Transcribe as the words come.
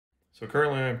So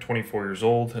currently I'm 24 years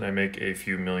old and I make a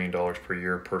few $1,000,000 per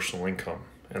year personal income.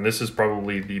 And this is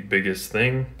probably the biggest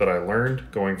thing that I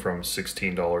learned going from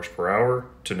 $16 per hour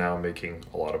to now making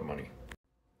a lot of money.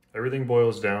 Everything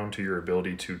boils down to your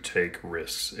ability to take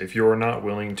risks. If you are not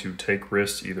willing to take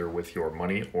risks either with your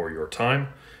money or your time,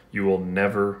 you will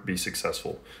never be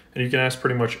successful. And you can ask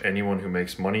pretty much anyone who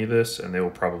makes money this and they will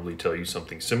probably tell you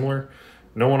something similar.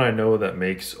 No one I know that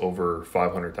makes over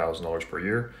 $500,000 per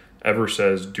year ever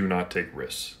says do not take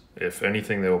risks. If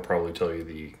anything, they will probably tell you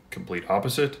the complete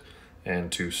opposite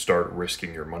and to start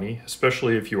risking your money,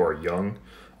 especially if you are young,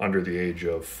 under the age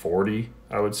of 40,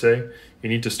 I would say. You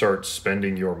need to start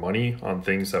spending your money on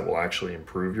things that will actually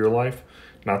improve your life,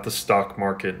 not the stock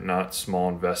market, not small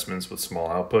investments with small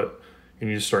output. You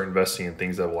need to start investing in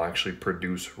things that will actually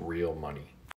produce real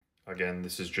money. Again,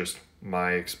 this is just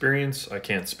my experience. I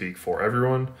can't speak for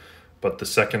everyone, but the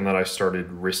second that I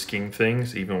started risking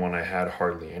things, even when I had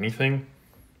hardly anything,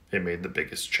 it made the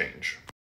biggest change.